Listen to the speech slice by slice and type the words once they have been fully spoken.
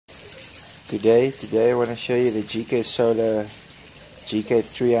Today I want to show you the GK Solar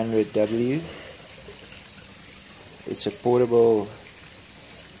GK300W. It's a portable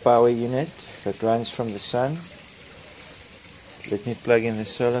power unit that runs from the sun. Let me plug in the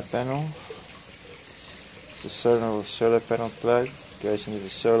solar panel. It's a solar panel plug, goes into the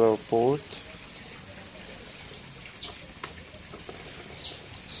solar port.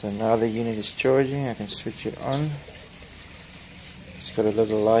 So now the unit is charging. I can switch it on. It's got a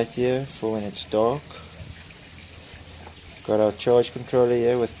little light here for when it's dark. Got our charge controller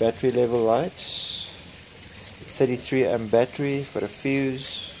here with battery level lights. 33 amp battery, got a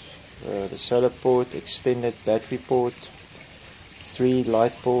fuse, the solar port, extended battery port, 3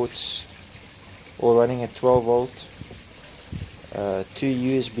 light ports, all running at 12 volt, 2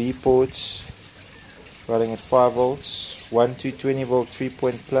 USB ports running at 5 volts, 1 220 volt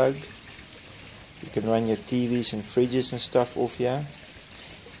 3-point plug. You can run your TVs and fridges and stuff off here.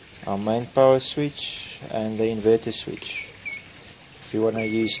 Our main power switch and the inverter switch. If you want to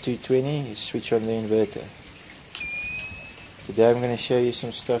use 220, you switch on the inverter. Today I'm going to show you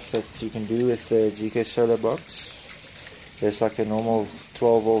some stuff that you can do with the GK Solar box. There's like a normal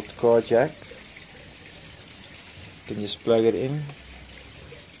 12 volt car jack. You can just plug it in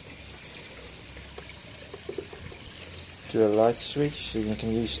to a light switch, and you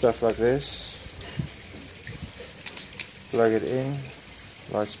can use stuff like this. Plug it in,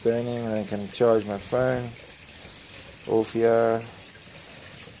 lights burning, and I can charge my phone off here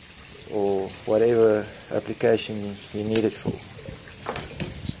or whatever application you need it for.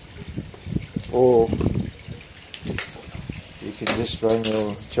 Or you can just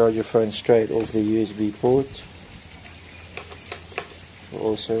charge your phone straight off the USB port.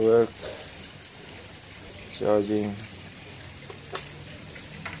 Will also work. Charging.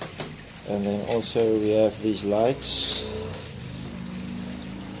 And then also we have these lights,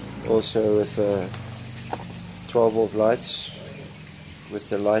 also with 12 volt lights with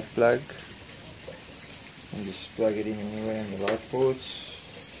the light plug, and just plug it in anywhere in the light ports.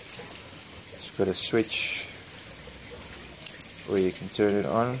 It's got a switch where you can turn it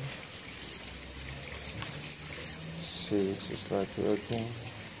on. See, it's just like working.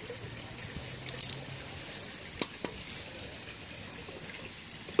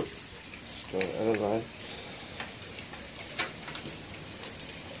 Let's try the other light.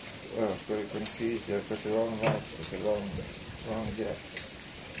 Oh, I've got it confused here. I've got the wrong light with the wrong jack.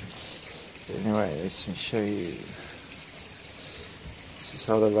 Anyway, let me show you. This is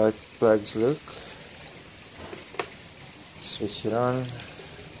how the light plugs look. Switch it on,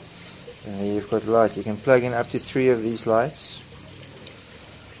 and then you've got light. You can plug in up to 3 of these lights.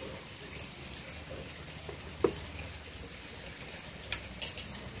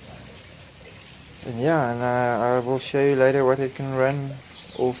 And yeah, and I will show you later what it can run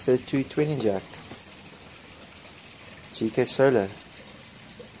off the 220 jack. GK Solar.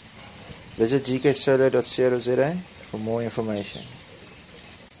 Visit gksolar.co.za for more information.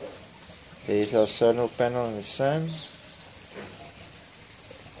 There's our solar panel in the sun.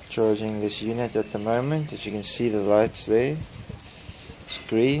 Charging this unit at the moment. As you can see, the lights there. It's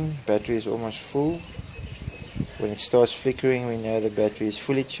green. Battery is almost full. When it starts flickering, we know the battery is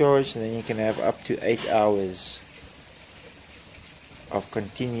fully charged, and then you can have up to 8 hours of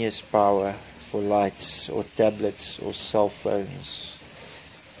continuous power for lights or tablets or cell phones.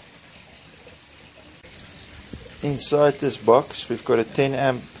 Inside this box we've got a 10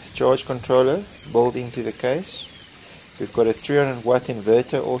 amp charge controller built into the case. We've got a 300 watt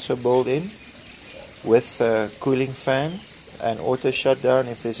inverter also built in with a cooling fan and auto shutdown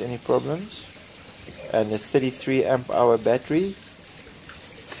if there's any problems, and a 33 amp hour battery,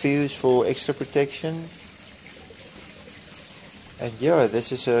 fuse for extra protection. And yeah,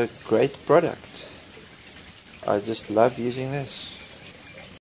 this is a great product. I just love using this.